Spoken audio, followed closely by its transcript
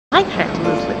Hi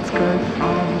travellers, let's go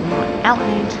from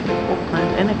LA to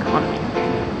Auckland in economy.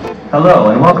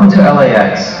 Hello and welcome to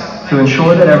LAX. To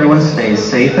ensure that everyone stays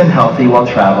safe and healthy while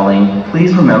traveling,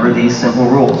 please remember these simple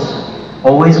rules.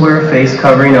 Always wear a face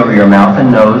covering over your mouth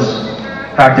and nose.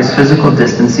 Practice physical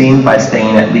distancing by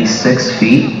staying at least 6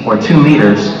 feet or 2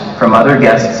 meters from other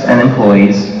guests and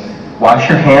employees. Wash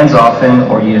your hands often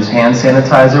or use hand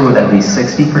sanitizer with at least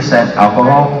 60%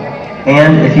 alcohol.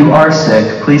 And if you are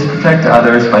sick, please protect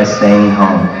others by staying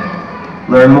home.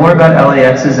 Learn more about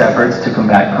LAX's efforts to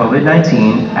combat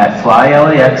COVID-19 at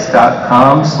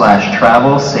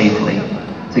flylax.com/travel safely.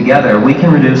 Together, we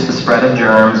can reduce the spread of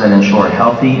germs and ensure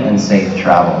healthy and safe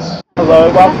travels.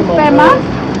 Hello, welcome on board.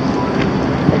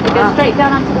 We go straight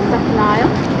down onto the second aisle.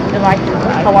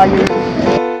 How are you?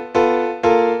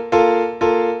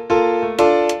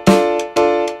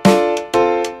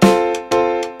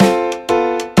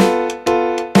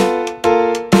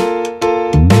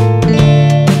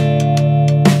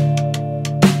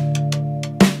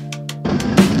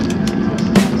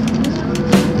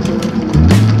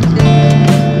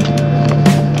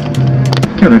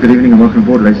 Good evening and welcome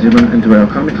aboard, ladies and gentlemen, into our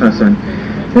economy class zone.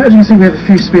 Now, as you can see, we have a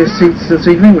few spare seats this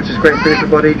evening, which is great for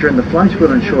everybody during the flight.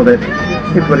 We'll ensure that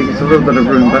everybody gets a little bit of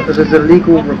room, but this is a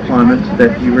legal requirement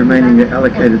that you remain in your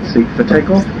allocated seat for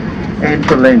takeoff and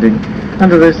for landing.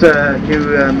 Under this new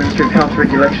Ministry of Health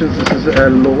regulations, this is a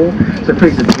law, so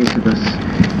please adhere to this.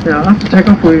 Now, after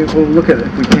takeoff, we will look at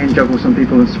if we can juggle some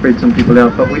people and spread some people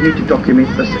out, but we need to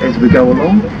document this as we go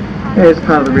along, as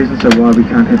part of the reason why we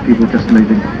can't have people just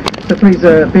moving. So please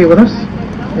bear with us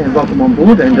and welcome on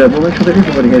board, and we'll make sure that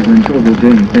everybody has an enjoyable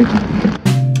journey. Thank you.